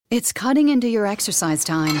It's cutting into your exercise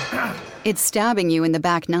time. It's stabbing you in the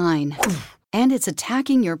back nine. And it's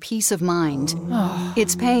attacking your peace of mind.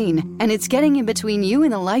 It's pain, and it's getting in between you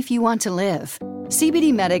and the life you want to live.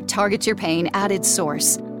 CBD Medic targets your pain at its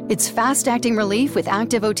source. It's fast-acting relief with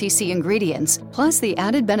active OTC ingredients, plus the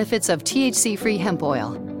added benefits of THC-free hemp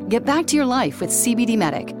oil. Get back to your life with CBD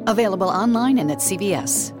Medic, available online and at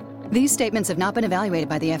CVS. These statements have not been evaluated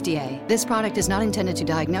by the FDA. This product is not intended to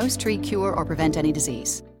diagnose, treat, cure, or prevent any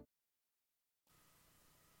disease.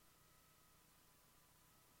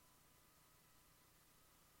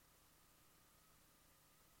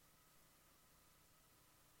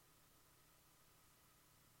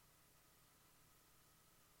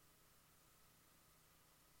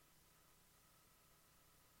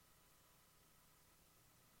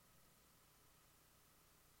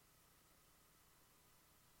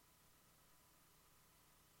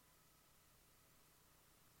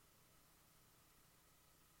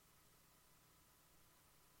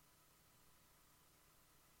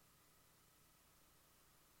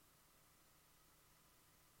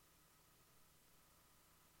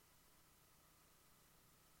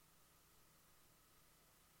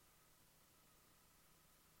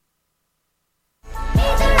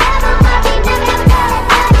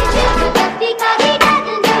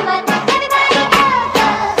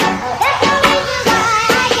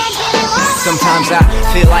 Sometimes I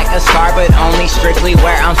feel like a star, but only strictly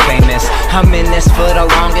where I'm famous. I'm in this for the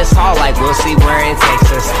longest haul, like we'll see where it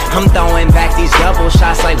takes us. I'm throwing back these double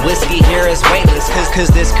shots like whiskey here is weightless. Cause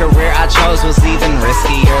this career I chose was even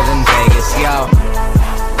riskier than Vegas, yo.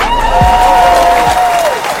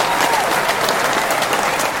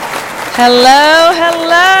 Hello,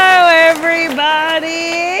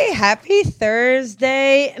 everybody. Happy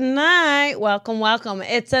Thursday night. Welcome.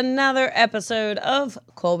 It's another episode of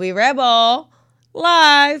Colby Rebel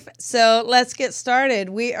Live. So let's get started.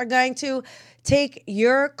 We are going to take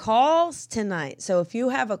your calls tonight. So if you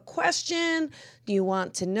have a question, you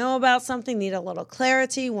want to know about something, need a little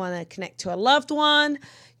clarity, want to connect to a loved one,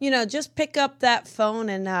 just pick up that phone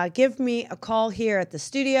and give me a call here at the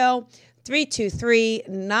studio.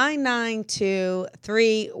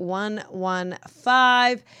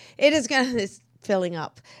 323-992-3115. It's filling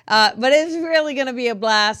up, but it's really going to be a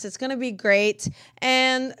blast. It's going to be great.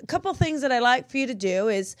 And a couple things that I like for you to do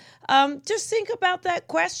is just think about that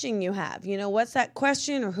question you have. What's that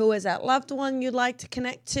question, or who is that loved one you'd like to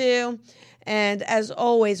connect to? And as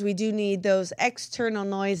always, we do need those external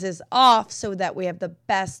noises off so that we have the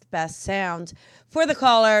best sound for the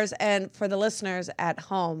callers and for the listeners at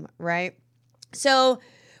home, right? So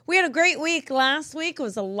we had a great week last week. It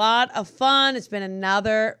was a lot of fun. It's been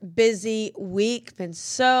another busy week. Been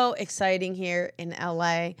so exciting here in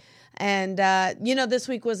LA. And, this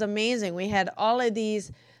week was amazing. We had all of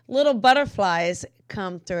these little butterflies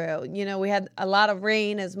come through. We had a lot of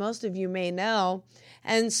rain, as most of you may know.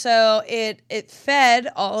 And so it fed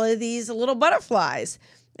all of these little butterflies.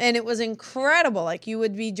 And it was incredible. Like, you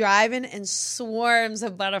would be driving and swarms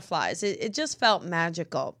of butterflies. It just felt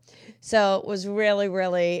magical. So it was really,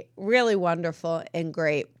 really, really wonderful and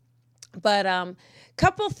great. But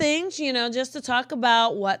couple things, just to talk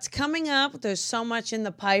about what's coming up. There's so much in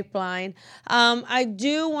the pipeline. I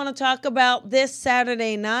do want to talk about this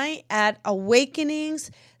Saturday night at Awakenings.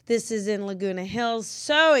 This is in Laguna Hills.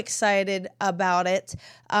 So excited about it.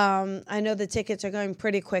 I know the tickets are going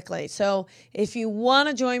pretty quickly. So if you want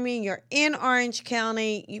to join me, you're in Orange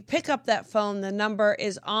County, you pick up that phone. The number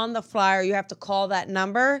is on the flyer. You have to call that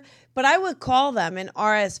number. But I would call them and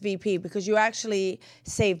RSVP, because you actually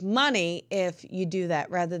save money if you do that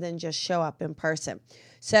rather than just show up in person.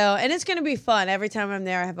 So, and it's going to be fun. Every time I'm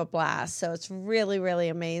there, I have a blast. So it's really, really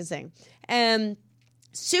amazing. And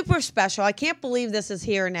super special. I can't believe this is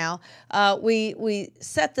here now. We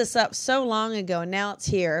set this up so long ago. Now it's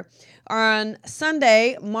here. On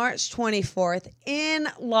Sunday, March 24th in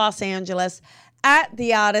Los Angeles at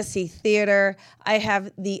the Odyssey Theater, I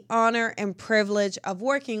have the honor and privilege of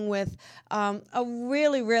working with a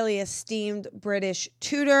really, really esteemed British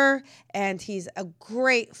tutor, and he's a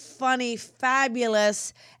great, funny,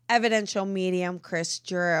 fabulous evidential medium, Chris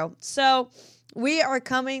Drew. So we are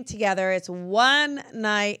coming together. It's one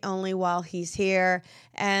night only while he's here,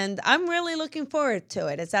 and I'm really looking forward to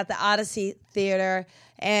it. It's at the Odyssey Theater,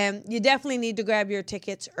 and you definitely need to grab your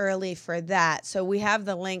tickets early for that. So we have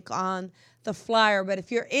the link on the flyer, but if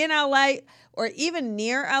you're in LA or even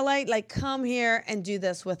near LA, come here and do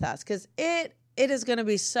this with us, because it is going to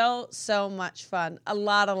be so much fun. A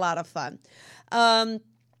lot of fun. Then,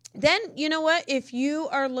 you know what? If you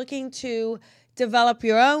are looking to develop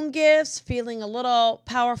your own gifts, feeling a little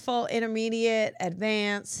powerful, intermediate,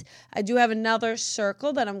 advanced. I do have another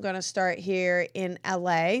circle that I'm going to start here in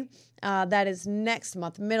LA. That is next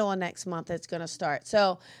month, middle of next month it's going to start.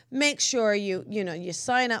 So make sure you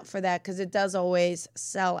sign up for that, because it does always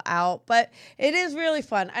sell out. But it is really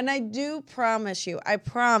fun. And I do promise you, I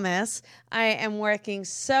am working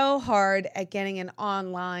so hard at getting an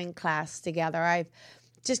online class together. I've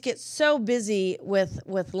just get so busy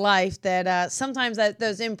with life that sometimes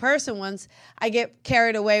those in-person ones, I get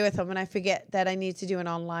carried away with them and I forget that I need to do an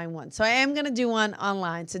online one. So I am going to do one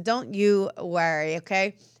online. So don't you worry,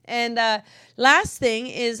 okay? And last thing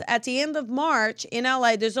is, at the end of March in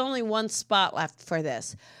LA, there's only one spot left for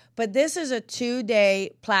this. But this is a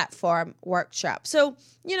 2-day platform workshop. So,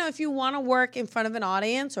 if you want to work in front of an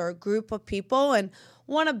audience or a group of people and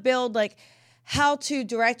want to build like how to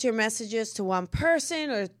direct your messages to one person,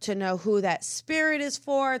 or to know who that spirit is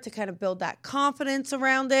for, to kind of build that confidence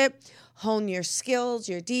around it, hone your skills,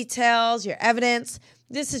 your details, your evidence.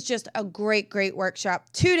 This is just a great, great workshop.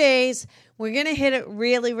 2 days. We're going to hit it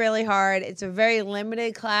really, really hard. It's a very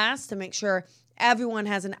limited class to make sure everyone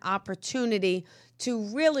has an opportunity to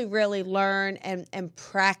really, really learn and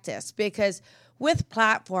practice. Because with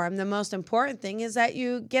platform, the most important thing is that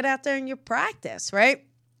you get out there and you practice, right?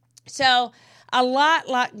 So a lot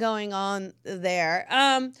going on there.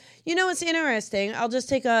 It's interesting. I'll just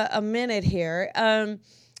take a minute here.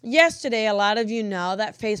 Yesterday, a lot of you know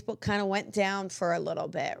that Facebook kind of went down for a little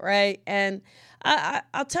bit, right? And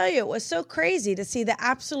I'll tell you, it was so crazy to see the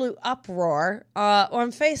absolute uproar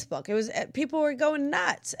on Facebook. It was people were going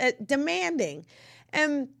nuts, demanding.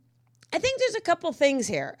 And I think there's a couple things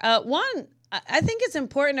here. One, I think it's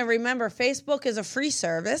important to remember Facebook is a free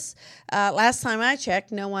service. Last time I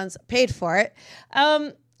checked, no one's paid for it.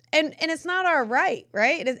 And it's not our right?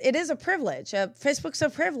 It is a privilege. Facebook's a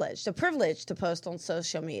privilege to post on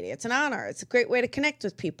social media. It's an honor. It's a great way to connect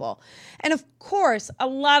with people. And of course, a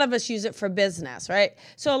lot of us use it for business, right?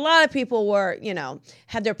 So a lot of people were,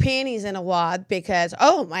 had their panties in a wad because,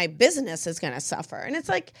 my business is going to suffer. And it's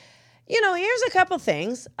like, here's a couple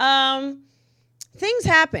things. Things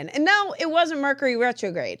happen. And no, it wasn't Mercury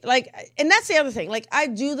retrograde. And that's the other thing. I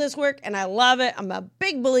do this work and I love it. I'm a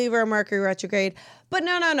big believer in Mercury retrograde. But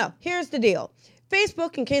no. Here's the deal.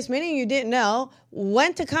 Facebook, in case many of you didn't know,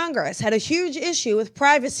 went to Congress, had a huge issue with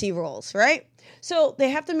privacy rules, right? So they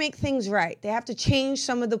have to make things right. They have to change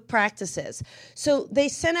some of the practices. So they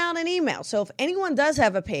sent out an email. So if anyone does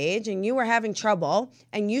have a page and you were having trouble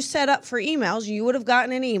and you set up for emails, you would have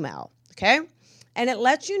gotten an email, okay? And it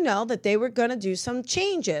lets you know that they were going to do some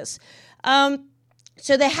changes.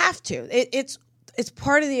 So they have to. It's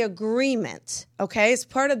part of the agreement, okay? It's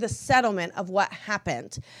part of the settlement of what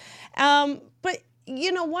happened. But,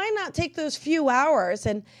 why not take those few hours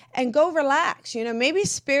and go relax? Maybe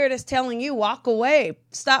Spirit is telling you, walk away,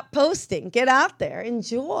 stop posting, get out there,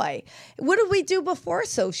 enjoy. What did we do before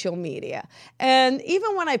social media? And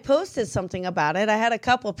even when I posted something about it, I had a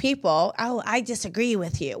couple people, I disagree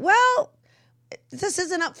with you. Well, this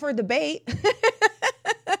isn't up for debate.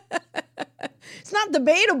 It's not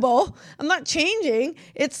debatable. I'm not changing.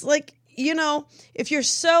 It's like, if you're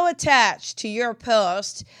so attached to your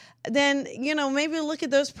post, then, maybe look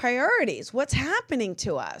at those priorities. What's happening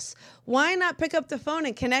to us? Why not pick up the phone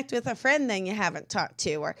and connect with a friend that you haven't talked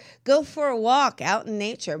to, or go for a walk out in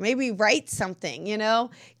nature, maybe write something,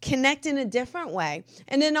 connect in a different way.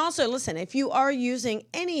 And then also, listen, if you are using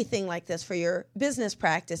anything like this for your business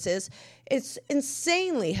practices, it's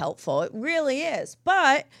insanely helpful. It really is.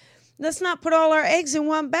 But let's not put all our eggs in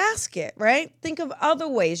one basket, right? Think of other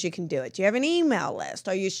ways you can do it. Do you have an email list?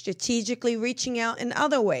 Are you strategically reaching out in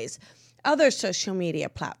other ways, other social media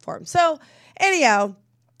platforms? So anyhow,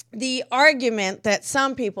 the argument that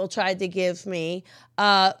some people tried to give me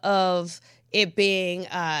of it being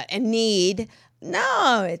a need,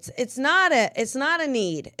 no, it's not a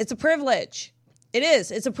need. It's a privilege. It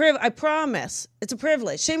is. It's a privilege. I promise. It's a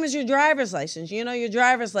privilege. Same as your driver's license. Your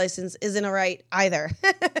driver's license isn't a right either.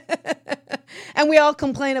 And we all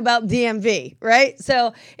complain about DMV, right?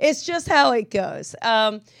 So it's just how it goes.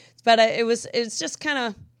 But it's just kind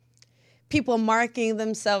of people marking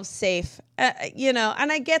themselves safe,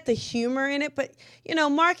 and I get the humor in it, but,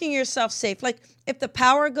 marking yourself safe. Like if the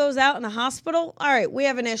power goes out in a hospital, all right, we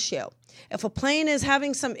have an issue. If a plane is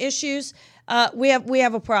having some issues, we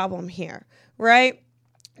have a problem here. Right?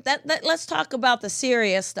 Let's talk about the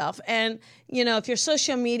serious stuff. And, if your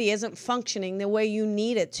social media isn't functioning the way you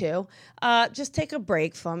need it to, just take a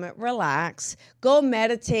break from it, relax, go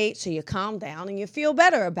meditate so you calm down and you feel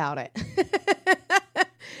better about it.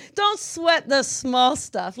 don't sweat the small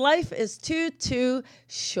stuff. Life is too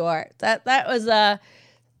short.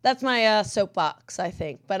 That's my soapbox, I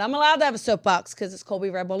think. But I'm allowed to have a soapbox because it's Colby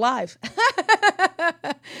Rebel Live.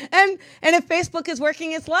 and if Facebook is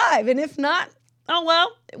working, it's live. And if not, oh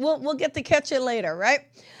well, we'll get to catch it later, right?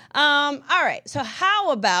 All right. So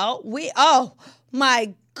how about oh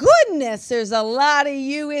my goodness, there's a lot of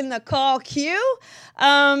you in the call queue.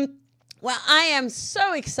 Well, I am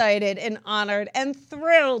so excited and honored and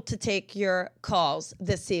thrilled to take your calls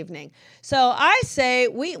this evening. So I say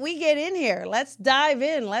we get in here. Let's dive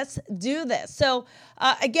in. Let's do this. So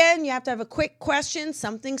again, you have to have a quick question,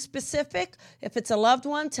 something specific. If it's a loved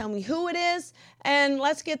one, tell me who it is, and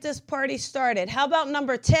let's get this party started. How about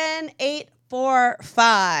number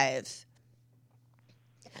 10-845?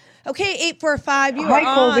 Okay, 845, you are on.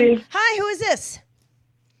 Hi, Colby. Hi, who is this?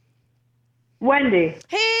 Wendy.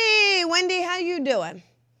 Hey, Wendy, how you doing?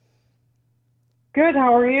 Good,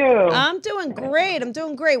 how are you? I'm doing great.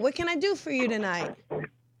 What can I do for you tonight?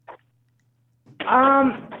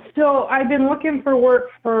 So I've been looking for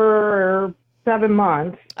work for 7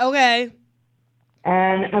 months. Okay.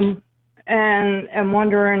 And I'm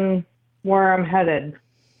wondering where I'm headed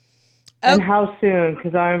and how soon,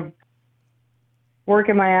 because I'm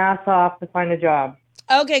working my ass off to find a job.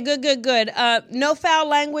 Okay, good. No foul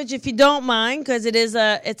language if you don't mind, because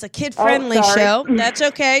it's a kid-friendly show. That's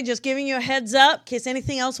okay. Just giving you a heads up in case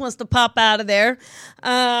anything else wants to pop out of there.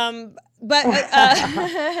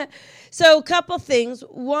 So a couple things.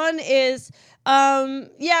 One is,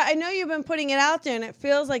 I know you've been putting it out there, and it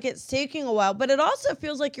feels like it's taking a while, but it also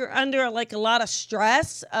feels like you're under like a lot of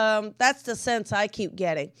stress. That's the sense I keep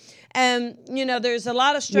getting. And, there's a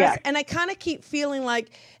lot of stress, and I kind of keep feeling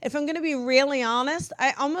like, if I'm going to be really honest,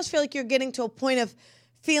 I almost feel like you're getting to a point of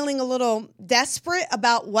feeling a little desperate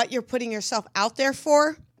about what you're putting yourself out there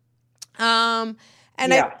for. I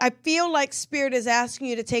feel like Spirit is asking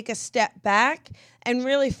you to take a step back and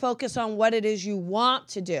really focus on what it is you want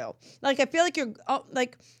to do. Like, I feel like you're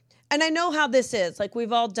and I know how this is. Like,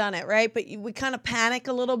 we've all done it, right? But we kind of panic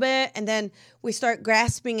a little bit, and then we start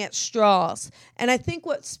grasping at straws. And I think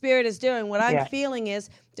what Spirit is doing, what I'm feeling is,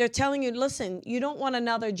 they're telling you, listen, you don't want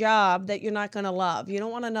another job that you're not going to love. You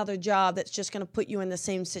don't want another job that's just going to put you in the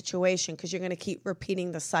same situation because you're going to keep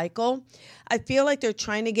repeating the cycle. I feel like they're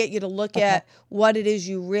trying to get you to look at what it is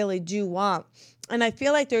you really do want. And I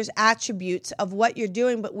feel like there's attributes of what you're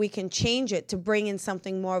doing, but we can change it to bring in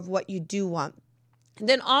something more of what you do want. And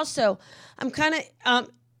then also, I'm kind of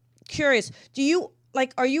curious,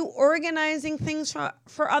 are you organizing things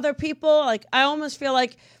for other people? Like, I almost feel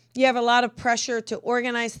like you have a lot of pressure to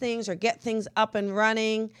organize things or get things up and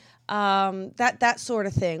running, that sort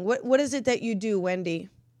of thing. What is it that you do, Wendy?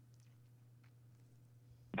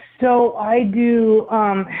 So I do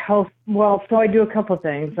so I do a couple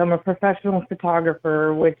things. I'm a professional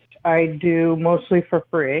photographer, which I do mostly for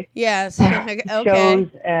free. Yes. Okay. Shows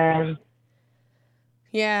and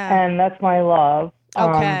that's my love.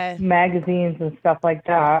 Okay. Magazines and stuff like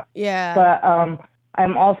that. Yeah. But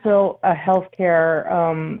I'm also a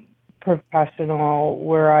healthcare professional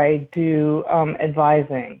where I do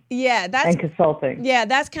advising. And consulting. Yeah,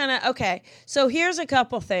 that's kind of okay. So here's a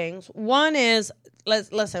couple things. One is,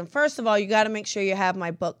 listen, first of all, you got to make sure you have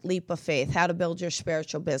my book, Leap of Faith, How to Build Your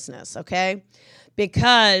Spiritual Business, okay?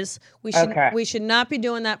 Because we should not be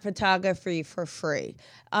doing that photography for free.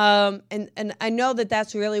 And I know that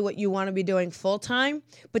that's really what you want to be doing full time.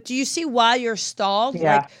 But do you see why you're stalled?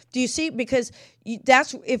 Yeah. Like, do you see? Because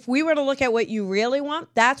that's, if we were to look at what you really want,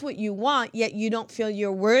 that's what you want. Yet you don't feel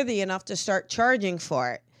you're worthy enough to start charging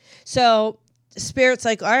for it. So Spirit's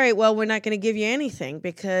like, all right, well, we're not going to give you anything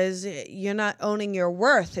because you're not owning your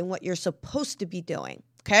worth and what you're supposed to be doing.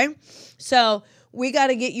 Okay, so we got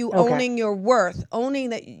to get you owning your worth, owning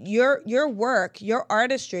that your work, your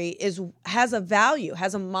artistry has a value,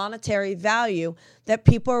 has a monetary value that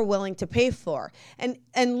people are willing to pay for. And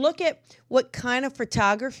look at what kind of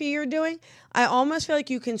photography you're doing. I almost feel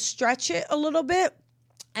like you can stretch it a little bit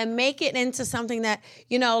and make it into something that,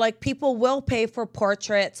 like, people will pay for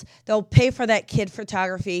portraits. They'll pay for that kid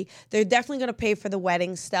photography. They're definitely going to pay for the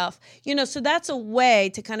wedding stuff. So that's a way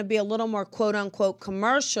to kind of be a little more quote unquote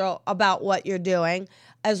commercial about what you're doing,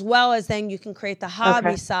 as well as then you can create the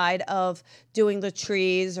hobby side of doing the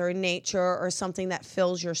trees or nature or something that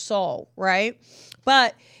fills your soul, right?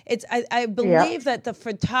 But I believe that the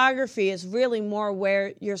photography is really more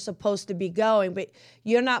where you're supposed to be going, but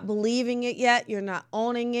you're not believing it yet. You're not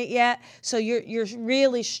owning it yet. So you're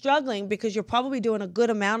really struggling because you're probably doing a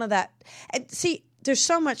good amount of that. And see, there's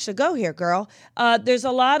so much to go here, girl. There's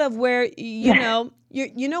a lot of where, you know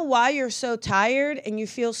why you're so tired and you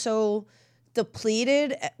feel so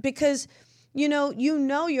depleted because you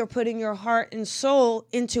know you're putting your heart and soul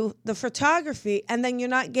into the photography, and then you're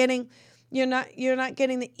not getting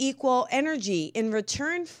the equal energy in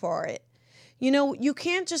return for it. You know, you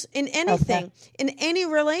can't just, in anything, in any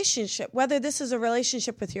relationship, whether this is a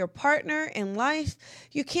relationship with your partner in life,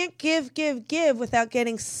 you can't give without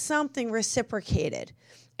getting something reciprocated.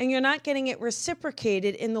 And you're not getting it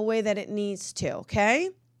reciprocated in the way that it needs to,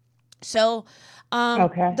 okay? So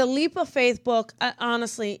the Leap of Faith book,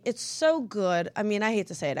 honestly, it's so good. I mean, I hate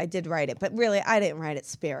to say it. I did write it, but really, I didn't write it.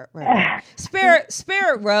 Spirit wrote it.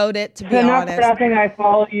 Spirit wrote it, to be honest. For nothing, I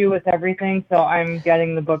follow you with everything, so I'm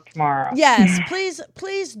getting the book tomorrow. Yes,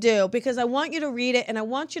 please do, because I want you to read it, and I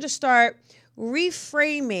want you to start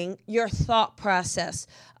reframing your thought process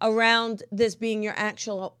around this being your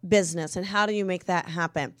actual business, and how do you make that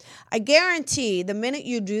happen. I guarantee the minute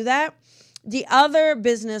you do that, the other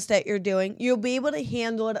business that you're doing, you'll be able to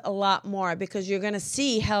handle it a lot more, because you're going to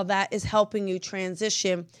see how that is helping you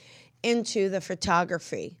transition into the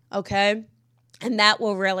photography, okay? And that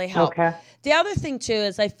will really help. Okay. The other thing, too,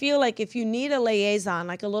 is I feel like if you need a liaison,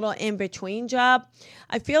 like a little in-between job,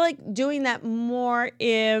 I feel like doing that more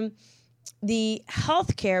in the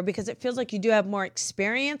healthcare, because it feels like you do have more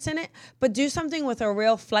experience in it, but do something with a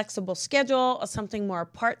real flexible schedule or something more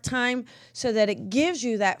part-time, so that it gives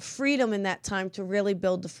you that freedom in that time to really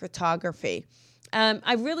build the photography.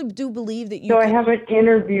 I really do believe that you So I have an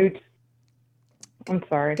interview. I'm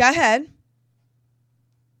sorry. Go ahead.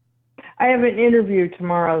 I have an interview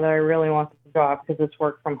tomorrow that I really want the job because it's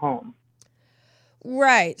work from home.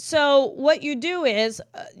 Right. So what you do is,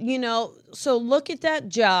 so look at that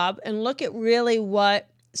job and look at really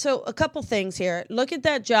so a couple things here. Look at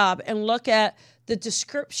that job and look at the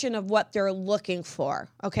description of what they're looking for.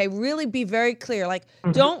 Okay. Really be very clear. Like,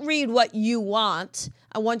 don't read what you want.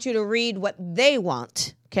 I want you to read what they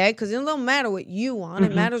want. Okay. Because it don't matter what you want.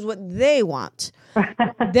 It matters what they want.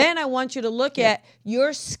 Then I want you to look at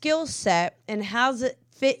your skill set and how does it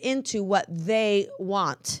fit into what they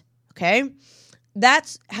want. Okay.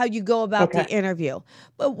 That's how you go about the interview.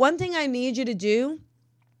 But one thing I need you to do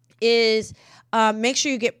is make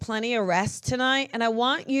sure you get plenty of rest tonight. And I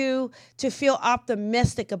want you to feel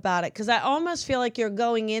optimistic about it, because I almost feel like you're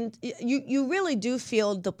going in. You really do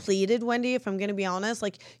feel depleted, Wendy, if I'm going to be honest.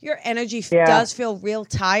 Like, your energy does feel real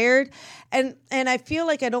tired. And I feel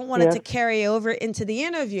like I don't want it to carry over into the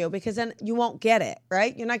interview, because then you won't get it,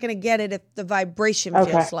 right? You're not going to get it if the vibration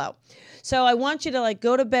feels low. So I want you to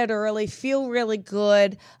go to bed early, feel really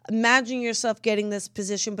good, imagine yourself getting this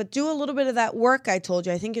position, but do a little bit of that work I told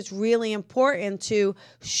you. I think it's really important to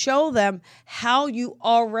show them how you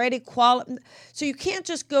already qualify. So you can't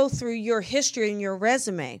just go through your history and your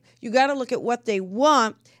resume. You got to look at what they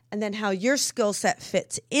want and then how your skill set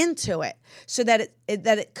fits into it, so that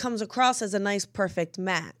it comes across as a nice, perfect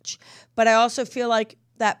match. But I also feel like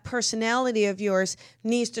that personality of yours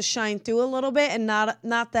needs to shine through a little bit, and not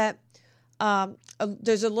that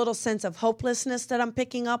there's a little sense of hopelessness that I'm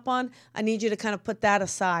picking up on. I need you to kind of put that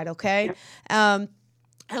aside, okay? And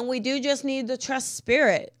we do just need to trust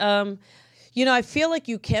Spirit. I feel like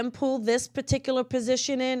you can pull this particular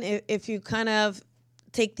position in if you kind of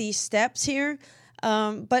take these steps here.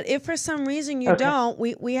 But if for some reason you don't,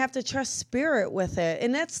 we have to trust Spirit with it.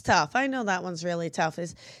 And that's tough. I know that one's really tough,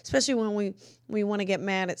 especially when we want to get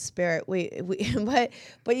mad at Spirit.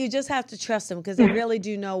 But you just have to trust them, because they really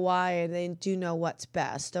do know why, and they do know what's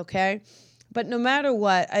best, okay? But no matter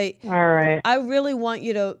what, I really want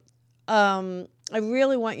you to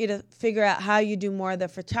figure out how you do more of the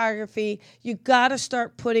photography. You got to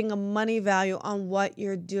start putting a money value on what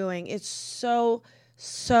you're doing. It's so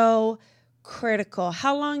critical.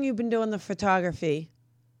 How long you been doing the photography?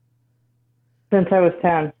 Since I was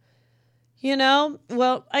 10.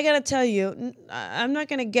 Well, I got to tell you, I'm not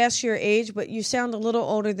going to guess your age, but you sound a little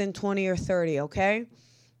older than 20 or 30, okay?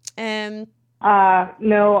 And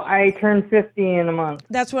no, I turned 50 in a month.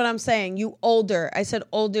 That's what I'm saying. You older. I said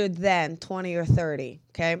older than 20 or 30,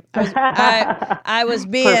 okay? I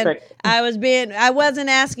wasn't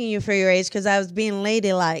asking you for your age, because I was being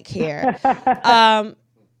ladylike here.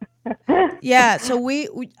 Yeah, so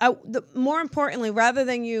more importantly, rather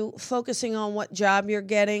than you focusing on what job you're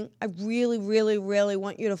getting, I really, really, really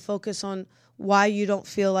want you to focus on why you don't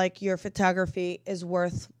feel like your photography is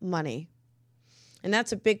worth money. And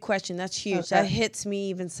that's a big question. That's huge. That hits me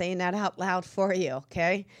even saying that out loud for you,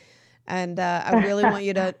 okay? And I really want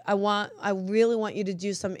you to, I really want you to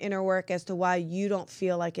do some inner work as to why you don't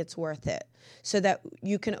feel like it's worth it, so that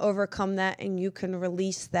you can overcome that and you can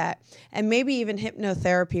release that. And maybe even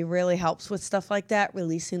hypnotherapy really helps with stuff like that,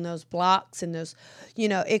 releasing those blocks and those,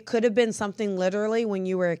 it could have been something literally when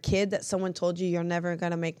you were a kid that someone told you you're never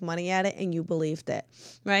going to make money at it and you believed it,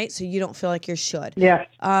 right? So you don't feel like you should. Yeah.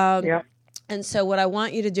 Yeah. And so what I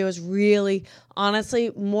want you to do is really,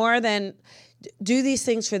 honestly, more than do these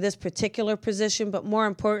things for this particular position, but more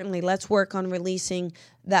importantly, let's work on releasing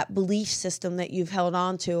that belief system that you've held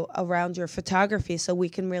on to around your photography so we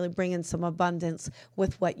can really bring in some abundance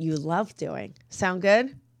with what you love doing. Sound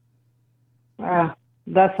good?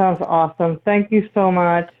 That sounds awesome. Thank you so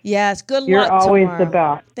much. Yes, good luck You're always tomorrow. the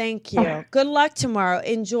best. Thank you. Good luck tomorrow.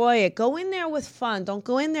 Enjoy it. Go in there with fun. Don't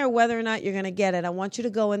go in there whether or not you're going to get it. I want you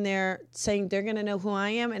to go in there saying they're going to know who I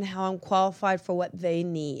am and how I'm qualified for what they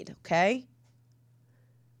need, okay?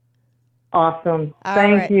 Awesome. All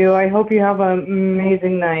Thank right. you. I hope you have an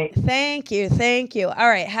amazing night. Thank you. Thank you. All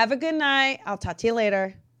right. Have a good night. I'll talk to you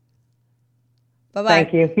later. Bye-bye.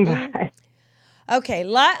 Thank you. Bye. Okay,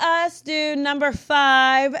 let us do number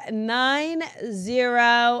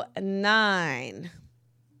 5909.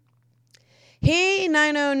 Hey,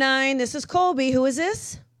 909. This is Colby. Who is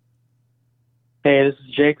this? Hey, this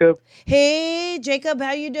is Jacob. Hey, Jacob.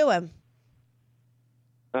 How you doing?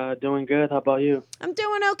 Doing good. How about you? I'm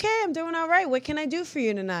doing okay. I'm doing all right. What can I do for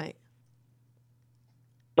you tonight?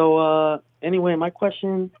 So, anyway, my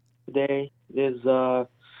question today is, will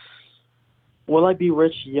I be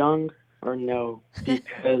rich young or no?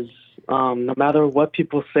 Because no matter what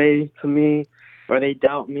people say to me or they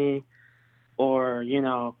doubt me or,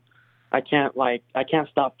 I can't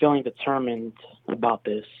stop feeling determined about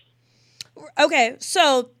this. Okay,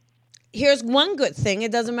 so here's one good thing.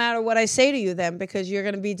 It doesn't matter what I say to you then because you're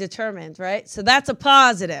going to be determined, right? So that's a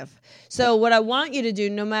positive. So what I want you to do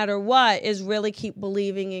no matter what is really keep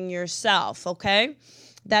believing in yourself, okay?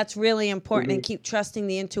 That's really important, and keep trusting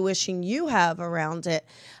the intuition you have around it.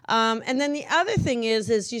 And then the other thing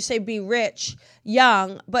is you say be rich,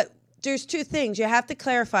 young, but there's two things. You have to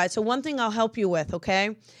clarify. So one thing I'll help you with,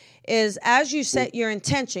 okay, is as you set your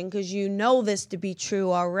intention, because you know this to be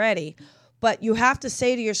true already, but you have to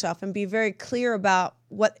say to yourself and be very clear about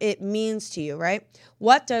what it means to you, right?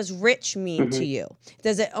 What does rich mean to you?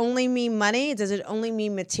 Does it only mean money? Does it only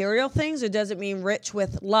mean material things? Or does it mean rich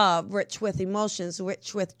with love, rich with emotions,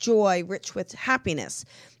 rich with joy, rich with happiness?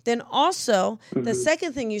 Then also, the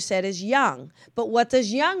second thing you said is young. But what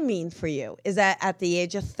does young mean for you? Is that at the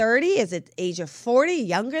age of 30? Is it age of 40?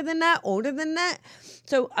 Younger than that? Older than that?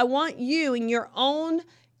 So I want you in your own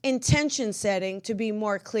intention setting to be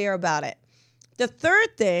more clear about it. The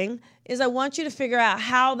third thing is I want you to figure out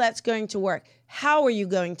how that's going to work. How are you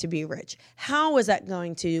going to be rich? How is that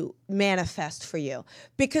going to manifest for you?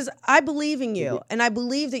 Because I believe in you, and I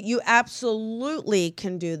believe that you absolutely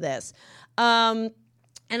can do this. And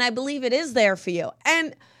I believe it is there for you.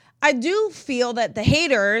 And I do feel that the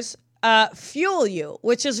haters fuel you,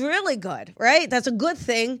 which is really good, right? That's a good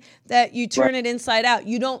thing that you turn it inside out.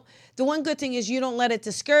 The one good thing is you don't let it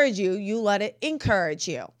discourage you. You let it encourage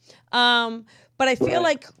you. But I feel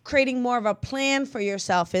like creating more of a plan for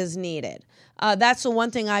yourself is needed. That's the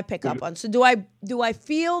one thing I pick up on. So do I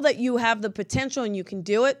feel that you have the potential and you can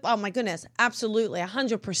do it? Oh my goodness, absolutely,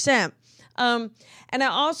 100%. And I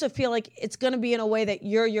also feel like it's going to be in a way that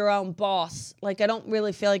you're your own boss. Like I don't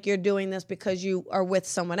really feel like you're doing this because you are with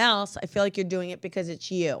someone else. I feel like you're doing it because it's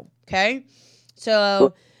you. Okay,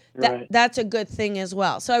 so that's a good thing as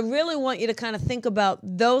well. So I really want you to kind of think about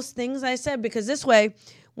those things I said, because this way,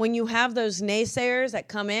 when you have those naysayers that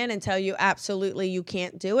come in and tell you absolutely you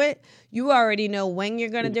can't do it, you already know when you're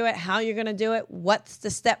going to do it, how you're going to do it, what's the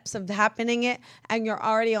steps of happening it, and you're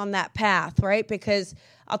already on that path, right? Because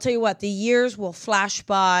I'll tell you what, the years will flash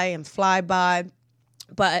by and fly by.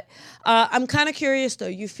 But I'm kind of curious, though.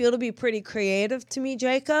 You feel to be pretty creative to me,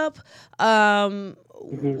 Jacob.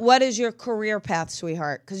 What is your career path,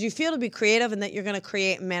 sweetheart? Because you feel to be creative and that you're going to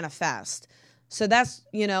create and manifest. So that's,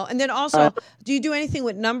 and then also, do you do anything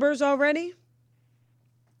with numbers already?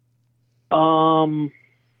 I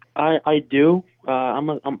do.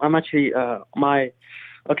 I'm actually, my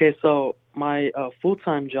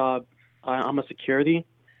full-time job, I'm a security.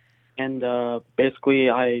 And, basically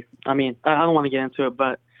I don't want to get into it,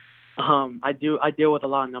 but, I deal with a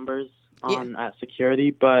lot of numbers at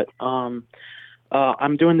security, but,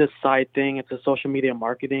 I'm doing this side thing. It's a social media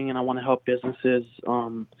marketing, and I want to help businesses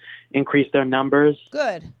increase their numbers.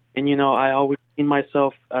 Good. And, I always seen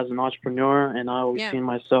myself as an entrepreneur, and I always seen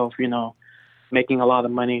myself, making a lot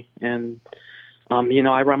of money. And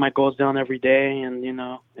I write my goals down every day, and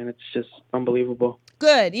it's just unbelievable.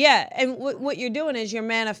 Good, yeah. And what you're doing is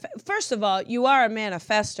first of all, you are a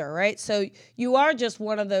manifester, right? So you are just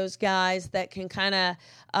one of those guys that can kind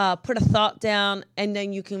of put a thought down, and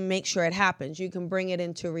then you can make sure it happens. You can bring it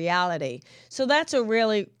into reality. So that's a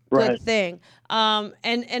really good thing. And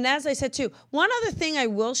as I said too, one other thing I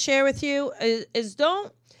will share with you is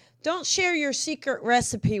don't share your secret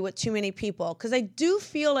recipe with too many people, because I do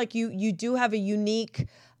feel like you do have a unique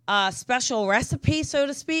special recipe, so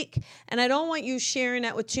to speak, and I don't want you sharing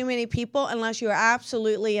that with too many people unless you're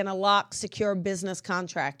absolutely in a lock, secure business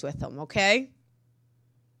contract with them, okay?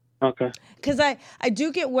 Okay. Because I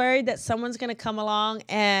do get worried that someone's going to come along,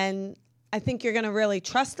 and I think you're going to really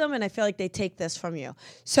trust them, and I feel like they take this from you.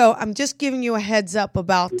 So I'm just giving you a heads up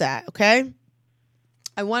about that, okay?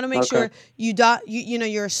 I want to make sure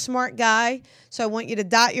you're a smart guy, so I want you to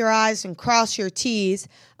dot your I's and cross your T's,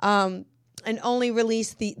 and only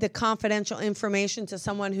release the confidential information to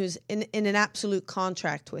someone who's in an absolute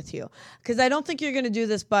contract with you. Because I don't think you're going to do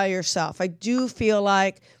this by yourself. I do feel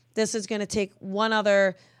like this is going to take one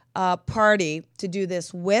other party to do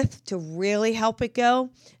this with, to really help it go.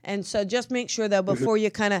 And so just make sure that before you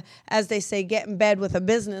kind of, as they say, get in bed with a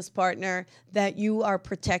business partner, that you are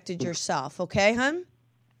protected yourself. Okay, hon?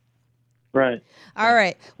 Right. All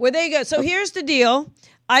right. Well, there you go. So here's the deal.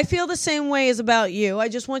 I feel the same way as about you. I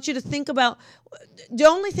just want you to think about the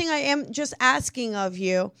only thing I am just asking of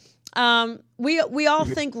you. We all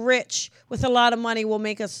think rich with a lot of money will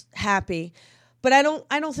make us happy, but I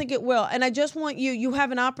don't think it will. And I just want you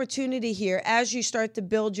have an opportunity here as you start to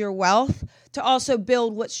build your wealth to also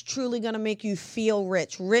build what's truly going to make you feel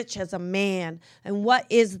rich as a man. And what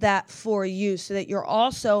is that for you, so that you're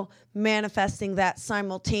also manifesting that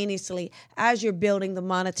simultaneously as you're building the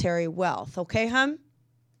monetary wealth. Okay, hon?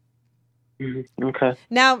 Okay.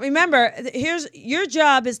 Now, remember, here's your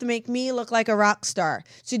job is to make me look like a rock star.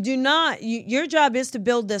 So your job is to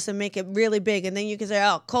build this and make it really big. And then you can say,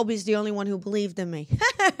 oh, Colby's the only one who believed in me.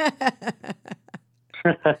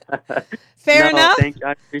 Fair enough? Thank you.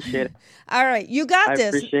 I appreciate it. All right. You got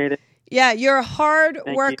this. I appreciate it. Yeah, you're a hard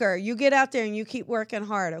worker. You get out there and you keep working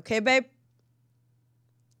hard. Okay, babe?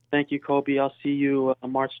 Thank you, Colby. I'll see you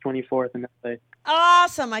March 24th in LA.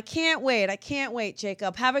 Awesome. I can't wait,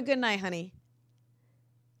 Jacob. Have a good night, honey.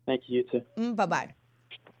 Thank you, you too. Bye-bye.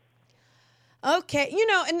 Okay.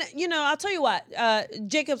 I'll tell you what,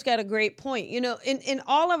 Jacob's got a great point. In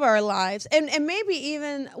all of our lives, and maybe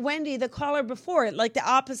even Wendy, the caller before it, like the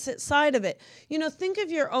opposite side of it, think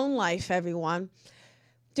of your own life, everyone.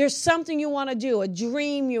 There's something you want to do, a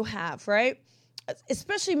dream you have, right?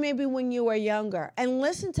 Especially maybe when you were younger, and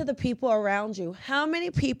listen to the people around you. How many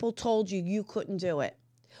people told you couldn't do it,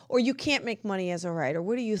 or you can't make money as a writer?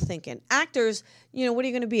 What are you thinking? Actors, what are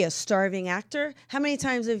you going to be, a starving actor? How many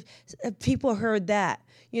times have people heard that?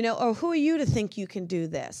 Or who are you to think you can do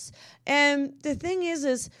this? And the thing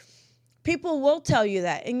is people will tell you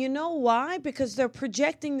that. And you know why? Because they're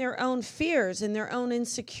projecting their own fears and their own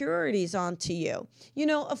insecurities onto you.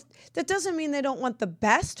 That doesn't mean they don't want the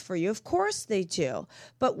best for you. Of course they do.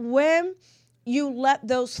 But when you let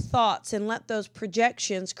those thoughts and let those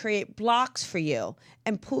projections create blocks for you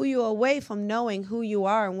and pull you away from knowing who you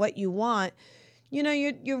are and what you want,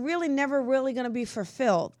 you're really never really going to be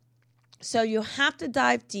fulfilled. So you have to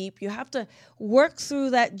dive deep. You have to work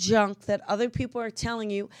through that junk that other people are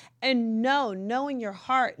telling you, and knowing your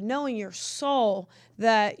heart, knowing your soul,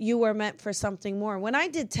 that you were meant for something more. When I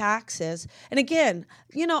did taxes, and again,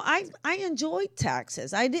 I enjoyed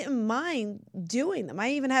taxes. I didn't mind doing them.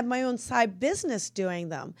 I even had my own side business doing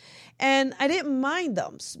them, and I didn't mind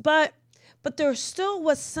them. But there still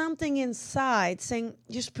was something inside saying,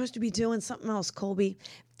 you're supposed to be doing something else, Colby.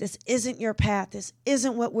 This isn't your path. This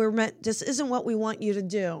isn't what we're meant. This isn't what we want you to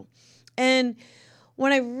do. And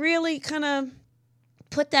when I really kind of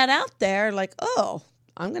put that out there, like, oh,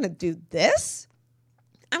 I'm going to do this.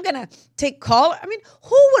 I'm going to take call. I mean,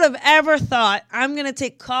 who would have ever thought I'm going to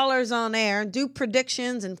take callers on air and do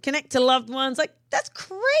predictions and connect to loved ones? Like, that's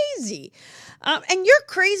crazy. And you're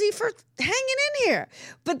crazy for hanging in here.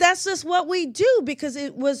 But that's just what we do, because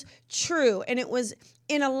it was true and it was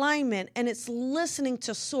in alignment, and it's listening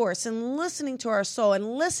to source and listening to our soul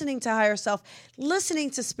and listening to higher self, listening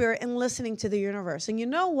to spirit and listening to the universe. And you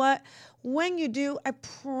know what? When you do, I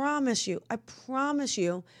promise you,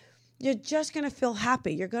 you're just going to feel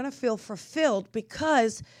happy. You're going to feel fulfilled,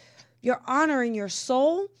 because you're honoring your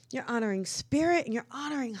soul, you're honoring spirit, and you're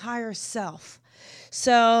honoring higher self.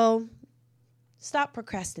 So stop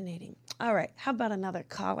procrastinating. All right. How about another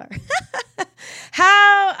caller?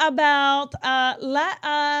 How about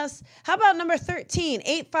how about number 13,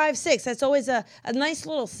 856? That's always a nice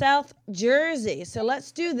little South Jersey. So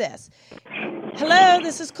let's do this. Hello,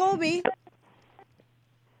 this is Colby.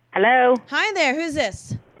 Hello. Hi there, who's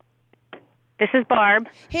this? This is Barb.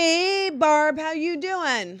 Hey, Barb, how you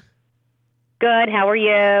doing? Good. How are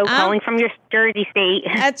you? Calling from your Jersey state.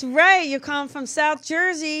 That's right. You're calling from South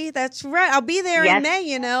Jersey. That's right. I'll be there in May,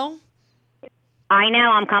 you know. I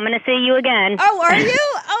know. I'm coming to see you again. Oh, are you?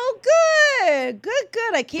 Oh, good.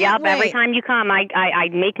 Good. I can't wait. Every time you come, I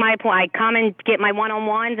make my point. I come and get my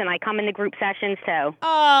one-on-ones, and I come into group sessions, too.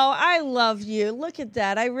 Oh, I love you. Look at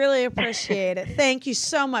that. I really appreciate it. Thank you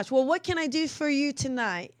so much. Well, what can I do for you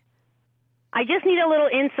tonight? I just need a little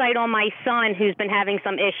insight on my son who's been having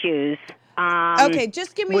some issues. Okay,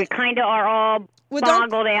 just give me. We kind of are all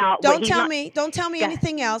boggled out. Don't tell me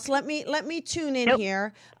anything else. Let me tune in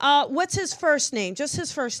here. What's his first name? Just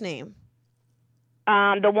his first name.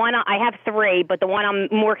 The one I have 3, but the one I'm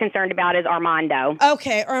more concerned about is Armando.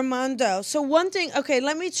 Okay, Armando. So one thing. Okay,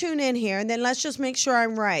 let me tune in here, and then let's just make sure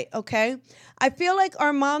I'm right. Okay, I feel like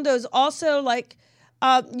Armando is also like.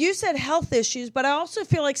 You said health issues, but I also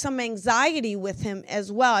feel like some anxiety with him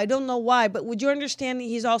as well. I don't know why, but would you understand that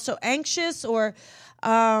he's also anxious or...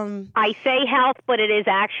 I say health, but it is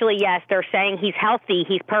actually, yes, they're saying he's healthy.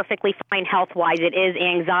 He's perfectly fine health-wise. It is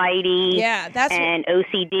anxiety and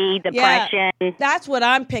OCD, depression. Yeah, that's what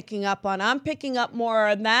I'm picking up on. I'm picking up more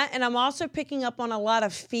on that, and I'm also picking up on a lot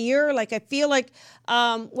of fear. Like I feel like,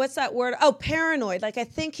 what's that word? Oh, paranoid. Like I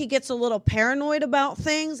think he gets a little paranoid about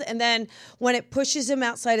things, and then when it pushes him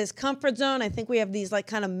outside his comfort zone, I think we have these like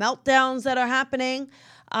kind of meltdowns that are happening.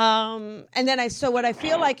 And then so what I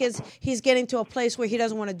feel like is he's getting to a place where he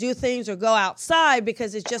doesn't want to do things or go outside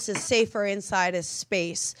because it's just as safer inside his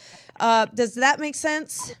space. Does that make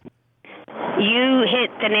sense? You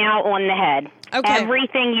hit the nail on the head. Okay.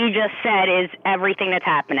 Everything you just said is everything that's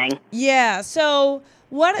happening. Yeah. So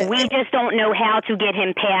we just don't know how to get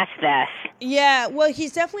him past this. Yeah. Well,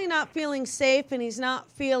 he's definitely not feeling safe and he's not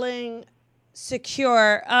feeling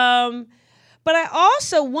secure. But I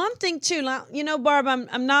also, one thing too, you know, Barb,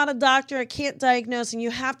 I'm not a doctor. I can't diagnose, and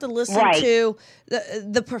you have to listen to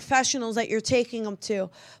the professionals that you're taking them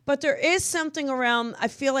to. But there is something around, I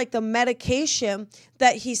feel like the medication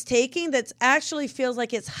that he's taking that actually feels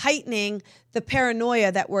like it's heightening the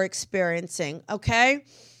paranoia that we're experiencing, okay?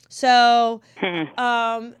 So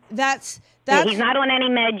that's... Yeah, he's not on any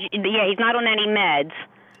meds. Yeah, he's not on any meds.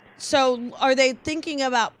 So are they thinking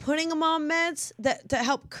about putting him on meds to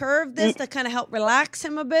help curb this, to kind of help relax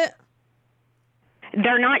him a bit?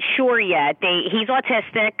 They're not sure yet. He's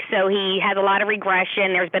autistic, so he has a lot of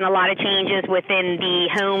regression. There's been a lot of changes within the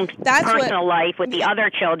home personal life with the other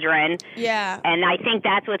children. Yeah. And I think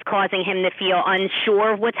that's what's causing him to feel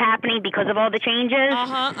unsure of what's happening because of all the changes.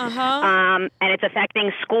 And it's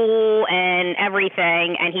affecting school and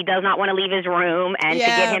everything, and he does not want to leave his room, and to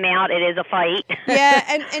get him out, it is a fight.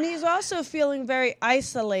 Yeah, and he's also feeling very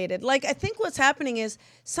isolated. Like, I think what's happening is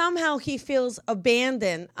somehow he feels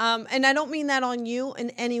abandoned. And I don't mean that on you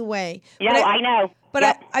in any way. Yeah, I know.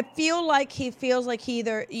 But I feel like he feels like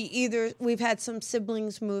either we've had some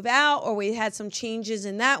siblings move out or we had some changes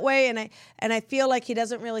in that way, and I feel like he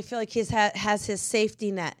doesn't really feel like he has his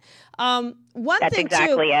safety net. That's thing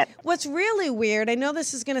exactly too, it. What's really weird, I know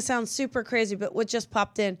this is going to sound super crazy, but what just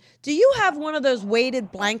popped in, do you have one of those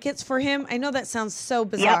weighted blankets for him? I know that sounds so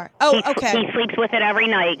bizarre. Yep. Oh, okay. He sleeps with it every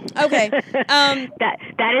night. Okay.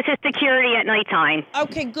 That is his security at nighttime.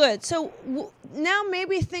 Okay, good. So now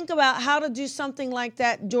maybe think about how to do something like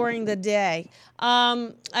that during the day.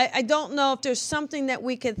 I don't know if there's something that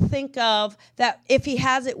we could think of that if he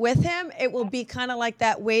has it with him, it will be kind of like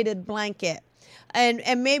that weighted blanket.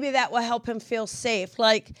 And maybe that will help him feel safe.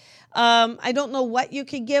 Like, I don't know what you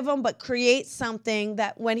could give him, but create something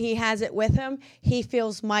that when he has it with him, he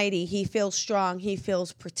feels mighty, he feels strong, he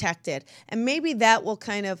feels protected. And maybe that will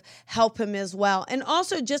kind of help him as well. And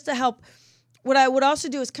also just to help, what I would also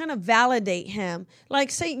do is kind of validate him.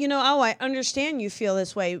 Like say, I understand you feel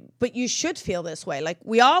this way, but you should feel this way. Like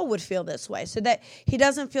we all would feel this way so that he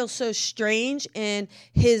doesn't feel so strange in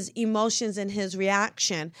his emotions and his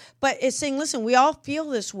reaction. But it's saying, listen, we all feel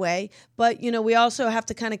this way, but, we also have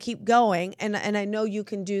to kind of keep going. And I know you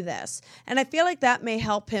can do this. And I feel like that may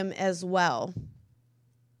help him as well.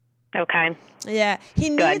 Okay. Yeah.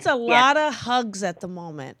 He needs a lot of hugs at the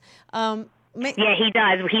moment. Yeah, he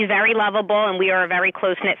does. He's very lovable, and we are a very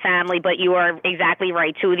close-knit family, but you are exactly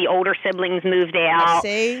right. 2 of the older siblings moved out.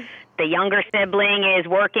 See? The younger sibling is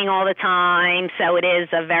working all the time, so it is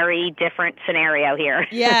a very different scenario here.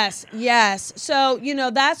 Yes. So,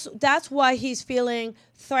 that's why he's feeling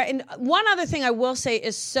threatened. One other thing I will say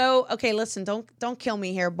is okay, listen, don't kill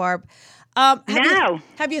me here, Barb.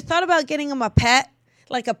 Have you thought about getting him a pet?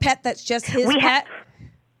 Like a pet that's just his pet?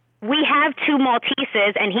 We have 2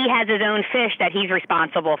 Malteses, and he has his own fish that he's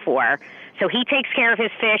responsible for. So he takes care of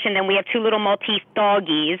his fish, and then we have 2 little Maltese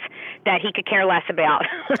doggies that he could care less about.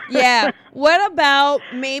 Yeah. What about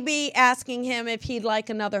maybe asking him if he'd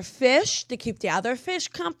like another fish to keep the other fish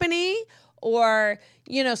company, or,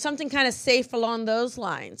 something kind of safe along those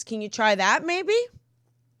lines? Can you try that maybe?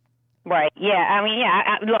 Right. Yeah. I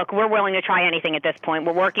mean, look, we're willing to try anything at this point.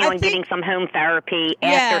 We're working on getting some home therapy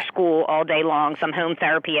after school all day long, some home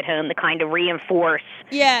therapy at home to kind of reinforce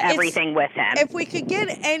everything with him. If we could get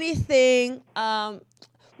anything,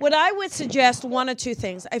 what I would suggest, 1 or 2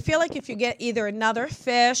 things. I feel like if you get either another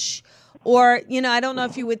fish or, I don't know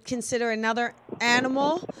if you would consider another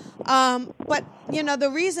animal. But,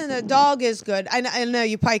 the reason a dog is good, I know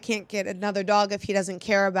you probably can't get another dog if he doesn't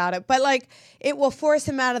care about it, but it will force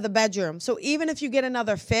him out of the bedroom. So even if you get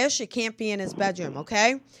another fish, it can't be in his bedroom,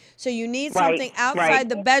 okay? So you need something outside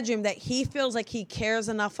the bedroom that he feels like he cares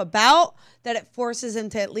enough about that it forces him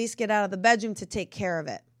to at least get out of the bedroom to take care of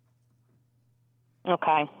it.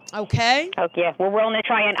 Okay. Okay. Okay. We're willing to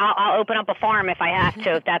try, and I'll open up a farm if I have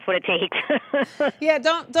to, if that's what it takes. Yeah.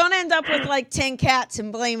 Don't end up with 10 cats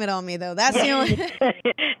and blame it on me though. That's the only.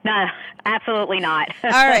 No, absolutely not.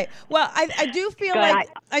 All right. Well, I do feel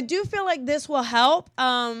like this will help.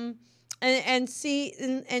 And see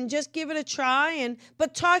and just give it a try,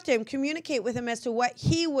 but talk to him, communicate with him as to what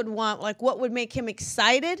he would want, like what would make him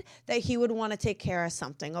excited that he would want to take care of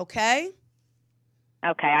something. Okay.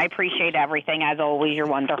 Okay, I appreciate everything as always. You're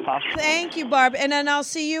wonderful. Thank you, Barb. And then I'll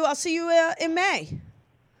see you in May.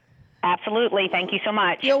 Absolutely. Thank you so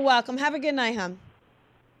much. You're welcome. Have a good night, hon.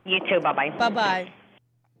 You too. Bye-bye. Bye-bye.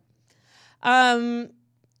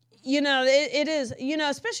 It is,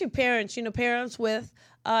 especially parents, parents with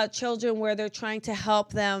children where they're trying to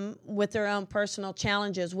help them with their own personal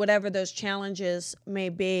challenges, whatever those challenges may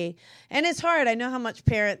be. And it's hard. I know how much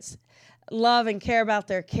parents love and care about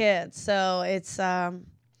their kids, so it's hard.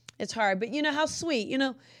 But how sweet,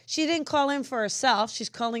 she didn't call in for herself, she's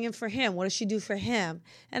calling in for him. What does she do for him?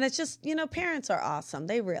 And it's just, parents are awesome.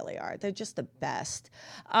 They really are. They're just the best.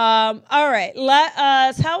 All right,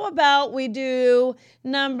 how about we do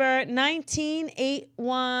number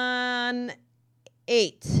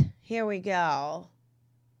 19818. Here we go.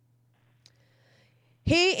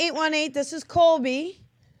 Hey, 818, this is Colby.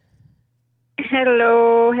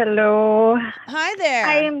 Hello. Hi there.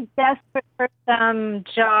 I am desperate for some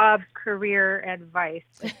job career advice,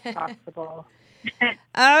 if possible.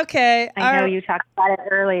 Okay. I know you talked about it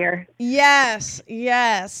earlier. Yes.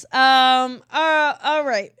 All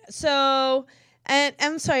right. So, and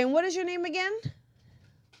I'm sorry, what is your name again?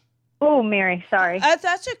 Oh, Mary, sorry.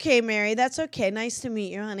 That's okay, Mary. That's okay. Nice to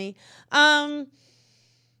meet you, honey. But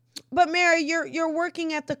Mary, you're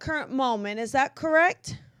working at the current moment. Is that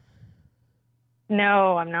correct?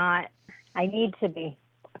 No, I'm not. I need to be.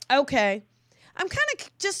 Okay. I'm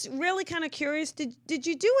really kind of curious. Did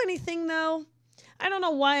you do anything, though? I don't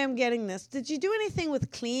know why I'm getting this. Did you do anything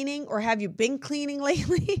with cleaning, or have you been cleaning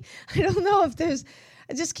lately? I don't know if I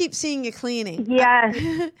just keep seeing you cleaning. Yes.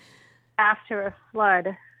 After a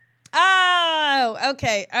flood. Oh,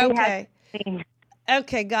 okay.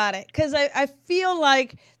 Okay, got it. Because I feel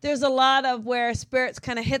like there's a lot of where spirits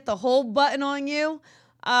kind of hit the hold button on you.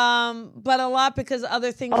 But a lot because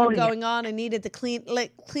other things were going on and needed to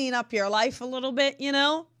clean up your life a little bit,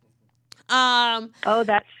 That's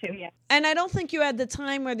true, yeah. And I don't think you had the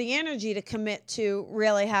time or the energy to commit to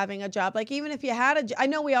really having a job. Like, even if you had I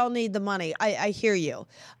know we all need the money. I hear you.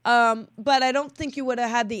 But I don't think you would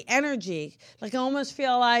have had the energy. Like, I almost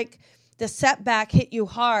feel like the setback hit you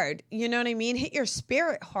hard. You know what I mean? Hit your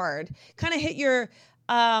spirit hard. Kind of hit your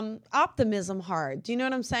optimism hard. Do you know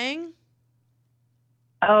what I'm saying?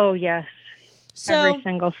 Oh, yes. So, every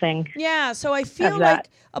single thing. Yeah, so I feel like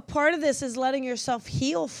a part of this is letting yourself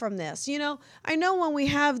heal from this. I know when we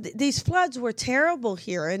have these floods were terrible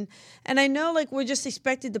here, and I know we're just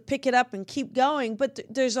expected to pick it up and keep going, but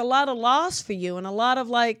there's a lot of loss for you and a lot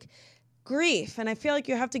of grief, and I feel like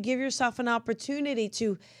you have to give yourself an opportunity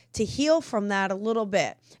to heal from that a little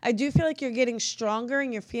bit. I do feel like you're getting stronger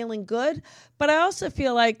and you're feeling good, but I also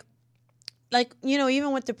feel like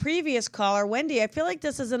even with the previous caller, Wendy, I feel like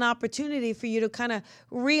this is an opportunity for you to kind of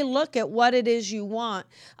relook at what it is you want.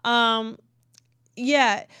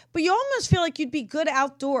 Yeah, but you almost feel like you'd be good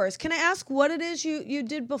outdoors. Can I ask what it is you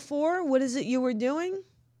did before? What is it you were doing?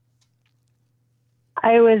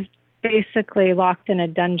 I was basically locked in a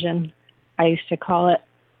dungeon, I used to call it,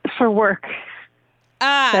 for work.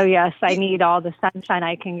 So yes, I need all the sunshine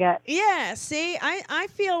I can get. Yeah, see, I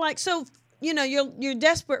feel like, so, you're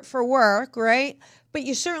desperate for work, right? But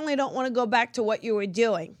you certainly don't want to go back to what you were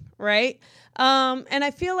doing, right? And I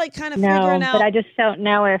feel like kind of figuring out. But I just don't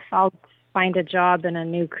know if I'll find a job in a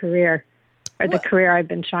new career or the career I've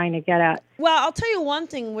been trying to get at. Well, I'll tell you one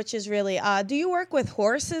thing, which is really odd. Do you work with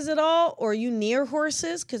horses at all, or are you near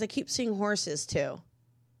horses? Because I keep seeing horses too.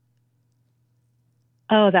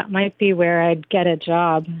 Oh, that might be where I'd get a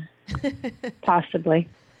job, possibly.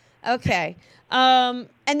 Okay. And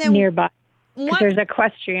then nearby. There's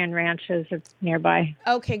equestrian ranches nearby.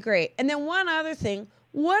 Okay, great. And then one other thing.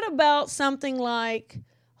 What about something like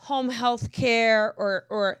home health care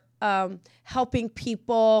or helping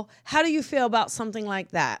people? How do you feel about something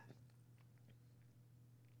like that?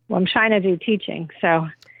 Well, I'm trying to do teaching, so.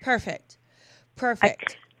 Perfect. I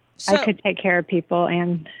could take care of people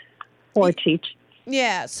or teach.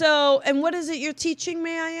 Yeah. So, and what is it you're teaching,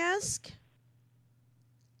 may I ask?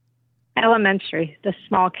 Elementary, the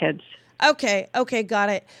small kids. Okay, got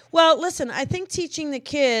it. Well, listen, I think teaching the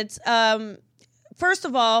kids, first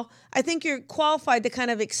of all, I think you're qualified to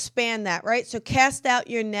kind of expand that, right? So cast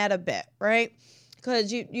out your net a bit, right?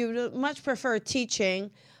 Because you much prefer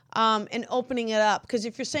teaching and opening it up. Because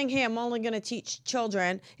if you're saying, hey, I'm only going to teach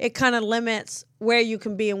children, it kind of limits where you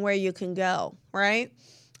can be and where you can go, right?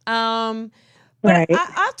 But right.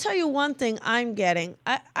 I'll tell you one thing I'm getting.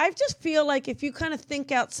 I just feel like if you kind of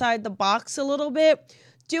think outside the box a little bit,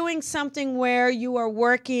 doing something where you are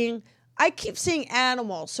working, I keep seeing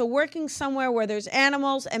animals. So working somewhere where there's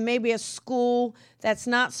animals and maybe a school that's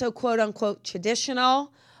not so quote unquote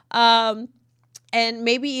traditional. And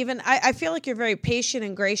maybe even, I feel like you're very patient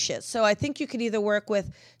and gracious. So I think you could either work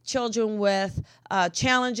with children with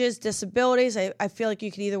challenges, disabilities. I feel like you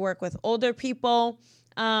could either work with older people.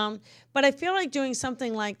 But I feel like doing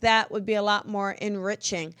something like that would be a lot more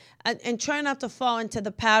enriching and try not to fall into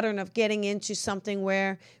the pattern of getting into something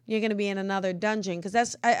where you're going to be in another dungeon.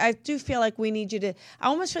 Because I do feel like we need you to, I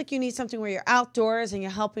almost feel like you need something where you're outdoors and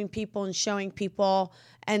you're helping people and showing people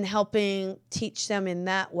and helping teach them in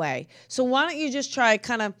that way. So why don't you just try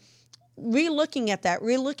kind of relooking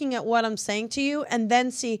at what I'm saying to you, and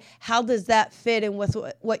then see how does that fit in with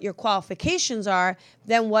what your qualifications are,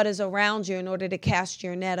 then what is around you in order to cast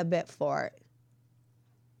your net a bit for it.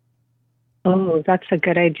 Oh, that's a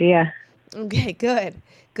good idea. Okay, good.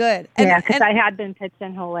 And, because I had been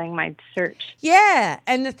pigeonholing my search. Yeah,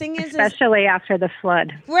 and the thing is, especially after the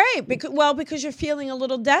flood. Right, because you're feeling a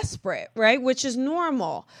little desperate, right, which is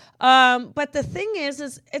normal. But the thing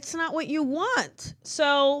is it's not what you want.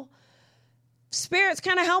 So Spirit's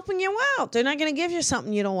kind of helping you out. They're not going to give you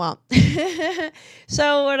something you don't want.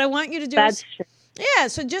 So what I want you to do is, true. Yeah,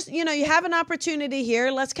 so just, you have an opportunity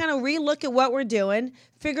here. Let's kind of relook at what we're doing,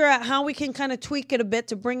 figure out how we can kind of tweak it a bit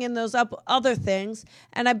to bring in those other things.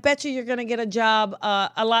 And I bet you're going to get a job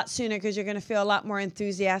a lot sooner because you're going to feel a lot more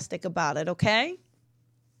enthusiastic about it, okay?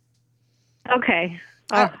 Okay.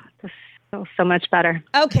 Oh, this feels so much better.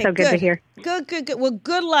 Okay, so good to hear. Good. Well,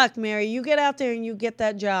 good luck, Mary. You get out there and you get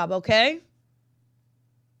that job, okay?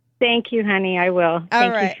 Thank you, honey. I will.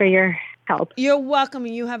 Thank you for your help. You're welcome,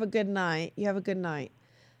 and you have a good night.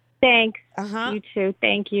 Thanks. You too.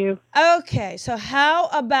 Thank you. Okay, so how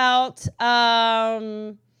about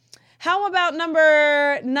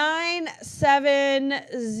number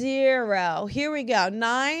 970? Here we go.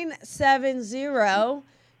 970.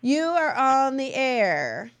 You are on the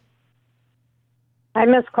air. Hi,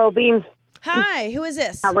 Miss Colby. Hi, who is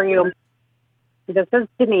this? How are you? This is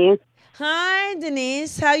Denise. Hi,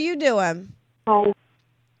 Denise. How you doing? Oh,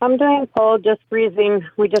 I'm doing cold, just freezing.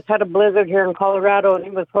 We just had a blizzard here in Colorado, and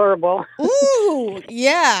it was horrible. Ooh,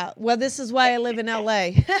 yeah. Well, this is why I live in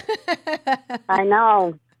L.A. I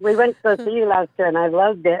know. We went to see you last year, and I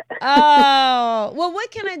loved it. Oh, well,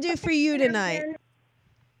 what can I do for you tonight?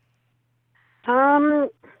 I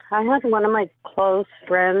had one of my close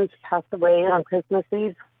friends pass away on Christmas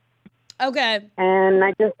Eve. Okay. And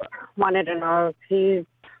I just wanted to know if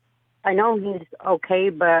I know he's okay,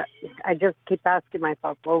 but I just keep asking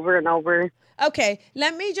myself over and over. Okay,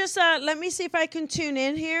 let me see if I can tune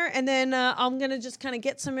in here, and then I'm going to just kind of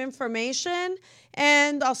get some information,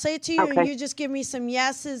 and I'll say it to you, and you just give me some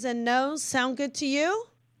yeses and nos. Sound good to you?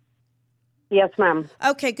 Yes, ma'am.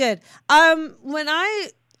 Okay, good.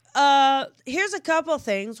 Here's a couple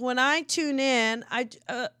things. When I tune in,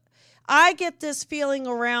 I get this feeling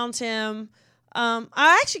around him.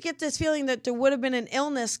 I actually get this feeling that there would have been an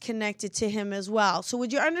illness connected to him as well. So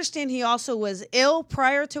would you understand he also was ill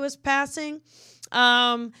prior to his passing?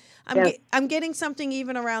 I'm getting something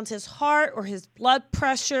even around his heart or his blood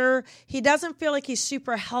pressure. He doesn't feel like he's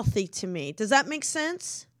super healthy to me. Does that make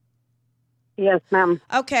sense? Yes, ma'am.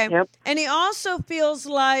 Okay. Yep. And he also feels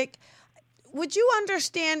like, would you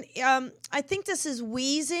understand, I think this is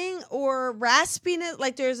wheezing or raspiness,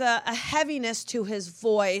 like there's a heaviness to his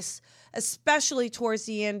voice, especially towards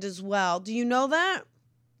the end as well. Do you know that?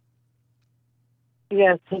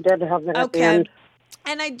 Yes, he did have that at the end.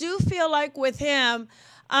 And I do feel like with him,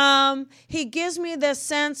 he gives me this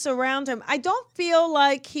sense around him. I don't feel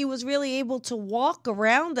like he was really able to walk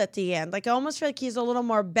around at the end. Like I almost feel like he's a little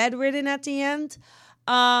more bedridden at the end.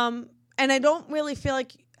 And I don't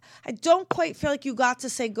quite feel like you got to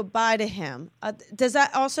say goodbye to him. Does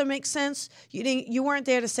that also make sense? You weren't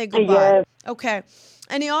there to say goodbye. Yes. Okay.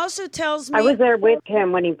 And he also tells me I was there with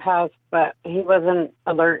him when he passed, but he wasn't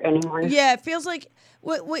alert anymore. Yeah, it feels like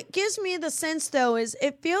what gives me the sense though is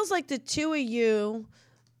it feels like the two of you.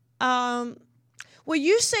 Well,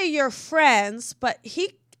 you say you're friends, but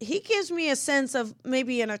he gives me a sense of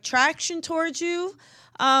maybe an attraction towards you.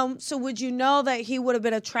 So would you know that he would have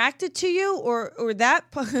been attracted to you or that?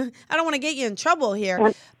 I don't want to get you in trouble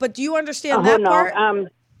here, but do you understand that part?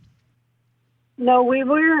 No, we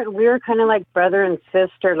were kind of like brother and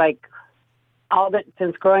sister, like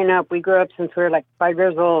since growing up. We grew up since we were like 5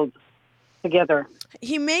 years old together.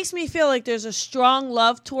 He makes me feel like there's a strong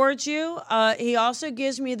love towards you. He also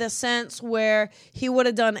gives me the sense where he would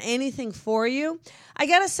have done anything for you. I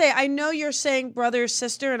got to say, I know you're saying brother or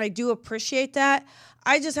sister, and I do appreciate that.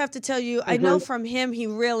 I just have to tell you, I know from him, he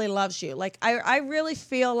really loves you. Like, I really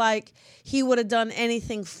feel like he would have done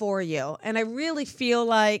anything for you. And I really feel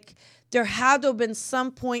like there had to have been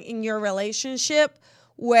some point in your relationship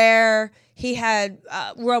where he had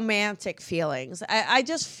romantic feelings. I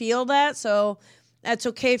just feel that. So that's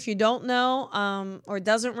okay if you don't know or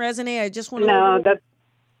doesn't resonate. I just want to know.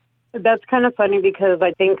 That's kind of funny because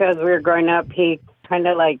I think as we were growing up, he kind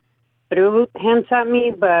of like threw hints at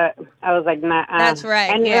me, but I was like, nah. That's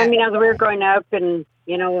right. And yeah. I mean, as we were growing up and,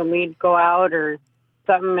 when we'd go out or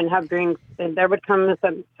something and have drinks, and there would come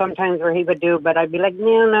sometimes where he would do, but I'd be like,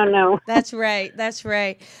 no. That's right.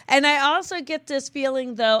 And I also get this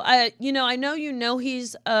feeling, though, I know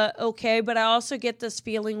he's okay, but I also get this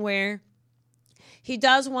feeling where he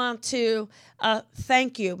does want to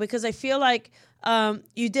thank you because I feel like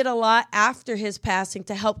you did a lot after his passing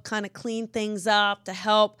to help kind of clean things up, to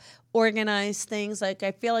help organize things. Like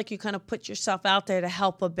I feel like you kind of put yourself out there to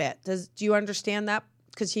help a bit. Do you understand that?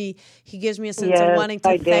 Because he gives me a sense of wanting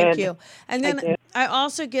to thank you. And then I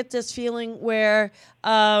also get this feeling where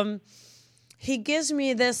he gives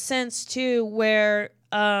me this sense too where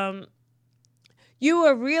you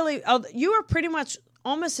were pretty much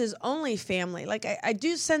almost his only family. Like I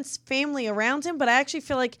do sense family around him, but I actually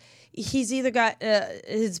feel like he's either got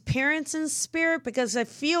his parents in spirit because I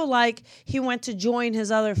feel like he went to join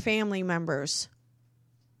his other family members.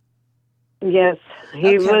 Yes,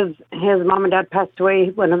 his mom and dad passed away,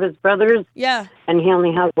 one of his brothers. Yeah. And he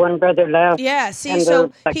only has one brother left. Yeah, see, and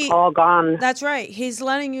so they're all gone. That's right. He's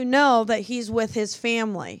letting you know that he's with his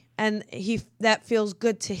family and that feels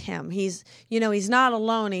good to him. He's not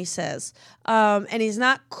alone, he says. And he's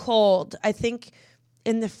not cold. I think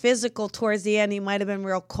in the physical towards the end, he might have been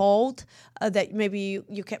real cold, that maybe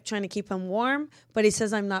you kept trying to keep him warm, but he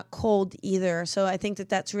says, I'm not cold either. So I think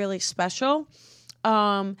that's really special.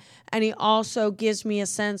 And he also gives me a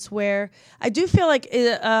sense where I do feel like,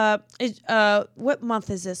 what month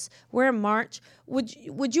is this? We're in March.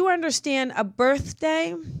 Would you understand a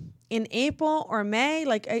birthday in April or May?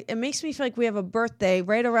 Like it makes me feel like we have a birthday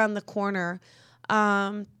right around the corner.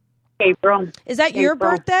 April. Is that your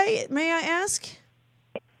birthday? May I ask?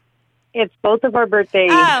 It's both of our birthdays.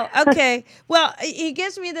 Oh, okay. Well, he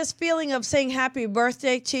gives me this feeling of saying happy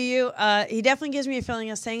birthday to you. He definitely gives me a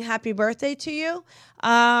feeling of saying happy birthday to you.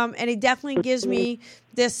 And he definitely gives me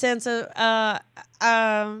this sense of,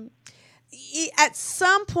 at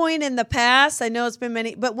some point in the past, I know it's been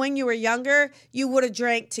many, but when you were younger, you would have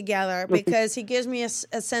drank together because he gives me a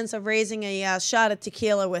sense of raising a shot of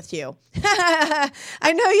tequila with you.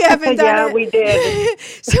 I know you haven't done it. Yeah, we did.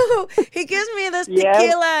 So he gives me this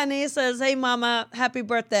tequila and he says, hey, Mama, happy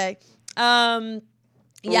birthday.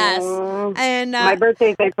 Yes. And my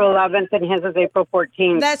birthday is April 11th and his is April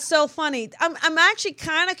 14th. That's so funny. I'm actually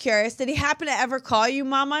kind of curious. Did he happen to ever call you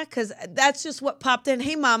Mama? Because that's just what popped in.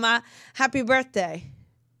 Hey, Mama, happy birthday.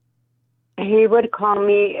 He would call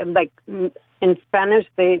me, like, in Spanish,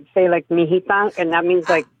 they say, like, mijita, and that means,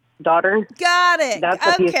 like, daughter. Got it. That's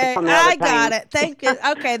what he used to call me all the time. Got it. Thank you.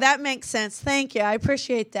 Okay, that makes sense. Thank you. I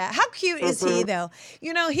appreciate that. How cute is he, though?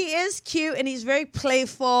 You know, he is cute and he's very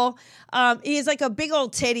playful. He's like a big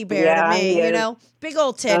old teddy bear to me, you know? Big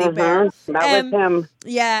old teddy bear. That was him.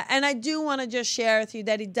 Yeah, and I do want to just share with you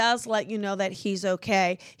that he does let you know that he's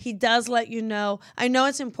okay. He does let you know. I know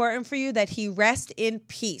it's important for you that he rest in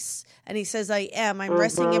peace. And he says, I'm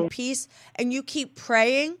resting in peace. And you keep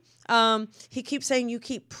praying. He keeps saying you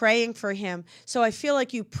keep praying for him. So I feel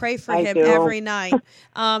like you pray for him every night.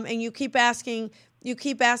 And you keep asking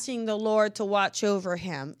the Lord to watch over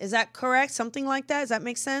him. Is that correct? Something like that? Does that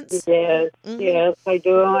make sense? Yes, yes, I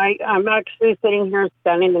do. I'm actually sitting here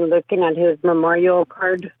standing and looking at his memorial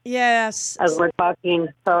card. Yes. As we're talking.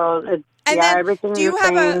 So it's, everything do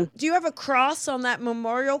you have a cross on that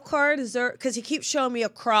memorial card? Is there, because he keeps showing me a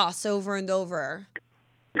cross over and over.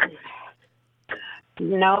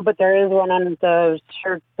 No, but there is one on the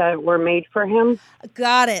shirts that were made for him.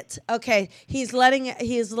 Got it. Okay. He is letting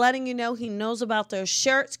you know he knows about those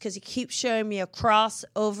shirts because he keeps showing me a cross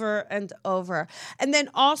over and over. And then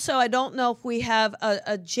also, I don't know if we have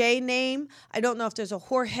a J name. I don't know if there's a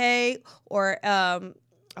Jorge or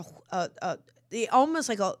almost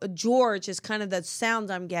like a George is kind of the sound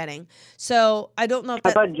I'm getting. So I don't know if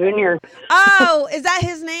How about Junior? Oh, is that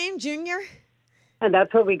his name, Junior? And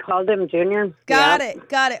that's what we called him, Junior. Got it.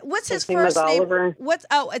 What's his first name? Oliver.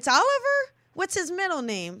 It's Oliver? What's his middle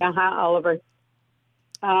name? Oliver.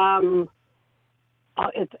 I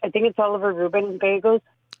think it's Oliver Ruben Bagels.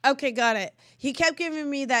 Okay, got it. He kept giving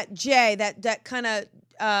me that J, that kind of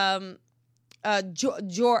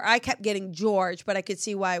George. I kept getting George, but I could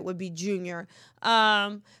see why it would be Junior.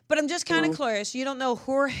 But I'm just kind of curious. You don't know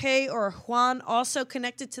Jorge or Juan also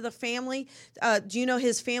connected to the family? Do you know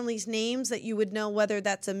his family's names that you would know whether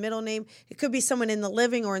that's a middle name? It could be someone in the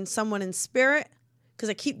living or in someone in spirit.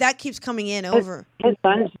 Because that keeps coming in over. His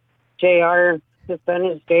son's JR. His son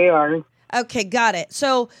is JR. Okay, got it.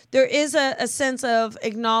 So there is a sense of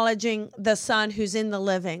acknowledging the son who's in the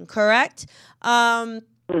living, correct? And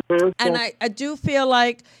I do feel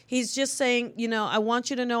like he's just saying, I want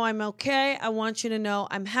you to know I'm okay. I want you to know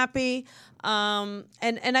I'm happy. And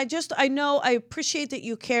I appreciate that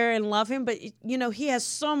you care and love him, but he has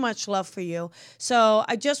so much love for you. So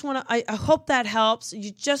I just want to, I hope that helps.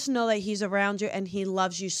 You just know that he's around you and he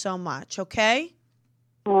loves you so much. Okay.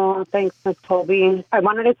 Oh, thanks, Miss Colby. I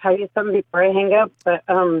wanted to tell you something before I hang up, but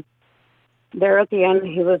there at the end,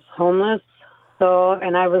 he was homeless. So,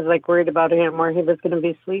 and I was like worried about him, where he was going to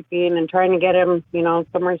be sleeping and trying to get him,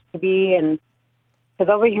 somewhere to be. And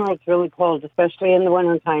because over here it's really cold, especially in the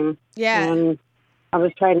wintertime. Yeah. And I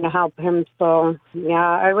was trying to help him. So,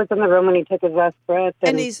 I was in the room when he took his last breath.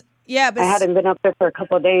 And I hadn't been up there for a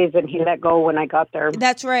couple of days, and he let go when I got there.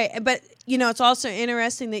 That's right. But, it's also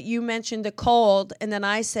interesting that you mentioned the cold, and then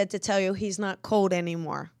I said to tell you he's not cold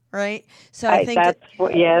anymore, right? So I think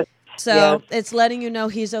yes. So it's letting you know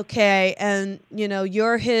he's okay, and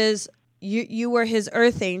you're his. You were his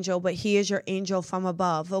earth angel, but he is your angel from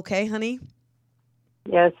above. Okay, honey.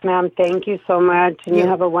 Yes, ma'am. Thank you so much, and you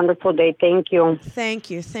have a wonderful day. Thank you. Thank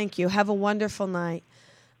you. Have a wonderful night.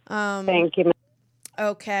 Thank you, ma'am.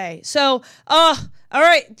 Okay, so all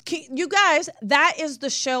right, you guys, that is the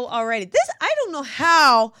show already. I don't know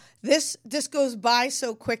how this goes by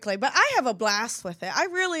so quickly, but I have a blast with it. I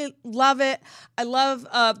really love it. I love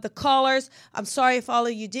the callers. I'm sorry if all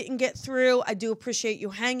of you didn't get through. I do appreciate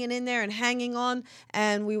you hanging in there and hanging on,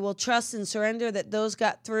 and we will trust and surrender that those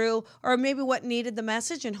got through, or maybe what needed the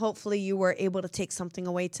message, and hopefully you were able to take something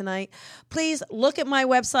away tonight. Please look at my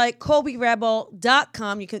website,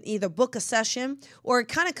 ColbyRebel.com. You can either book a session or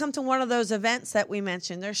kind of come to one of those events that we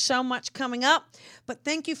mentioned. There's so much coming up, but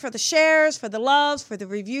thank you for the shares, for the loves, for the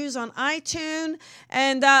reviews on iTunes,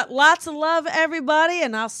 and lots of love, everybody,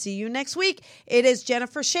 and I'll see you next week. It is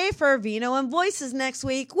Jennifer Schaefer, Vino and Voices next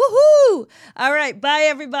week. Woohoo! All right, bye,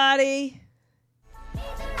 everybody.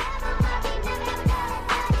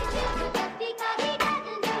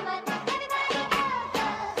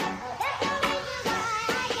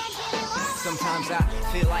 Sometimes I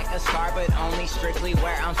feel like a star, but only strictly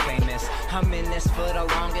where I'm famous. I'm in this for the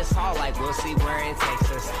longest haul, like we'll see where it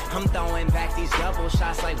takes us. I'm throwing back these double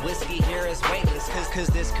shots like whiskey here is weightless. Cause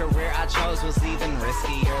this career I chose was even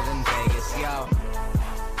riskier than Vegas, yo.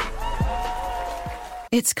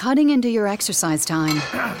 It's cutting into your exercise time.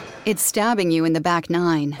 It's stabbing you in the back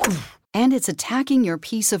nine. And it's attacking your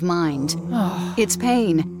peace of mind. It's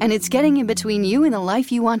pain, and it's getting in between you and the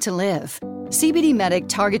life you want to live. CBD Medic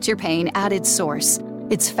targets your pain at its source.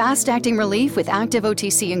 It's fast-acting relief with active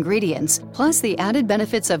OTC ingredients, plus the added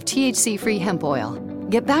benefits of THC-free hemp oil.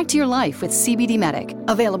 Get back to your life with CBD Medic,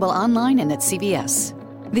 available online and at CVS.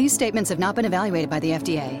 These statements have not been evaluated by the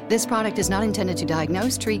FDA. This product is not intended to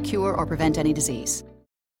diagnose, treat, cure, or prevent any disease.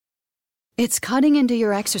 It's cutting into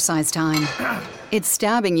your exercise time. It's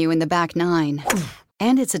stabbing you in the back nine.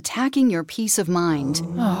 And it's attacking your peace of mind.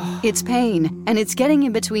 It's pain, and it's getting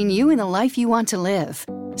in between you and the life you want to live.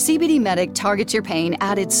 CBD Medic targets your pain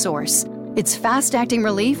at its source. It's fast-acting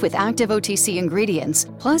relief with active OTC ingredients,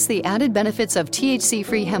 plus the added benefits of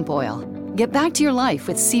THC-free hemp oil. Get back to your life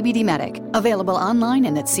with CBD Medic, available online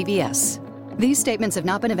and at CVS. These statements have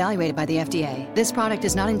not been evaluated by the FDA. This product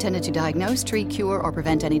is not intended to diagnose, treat, cure, or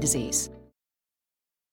prevent any disease.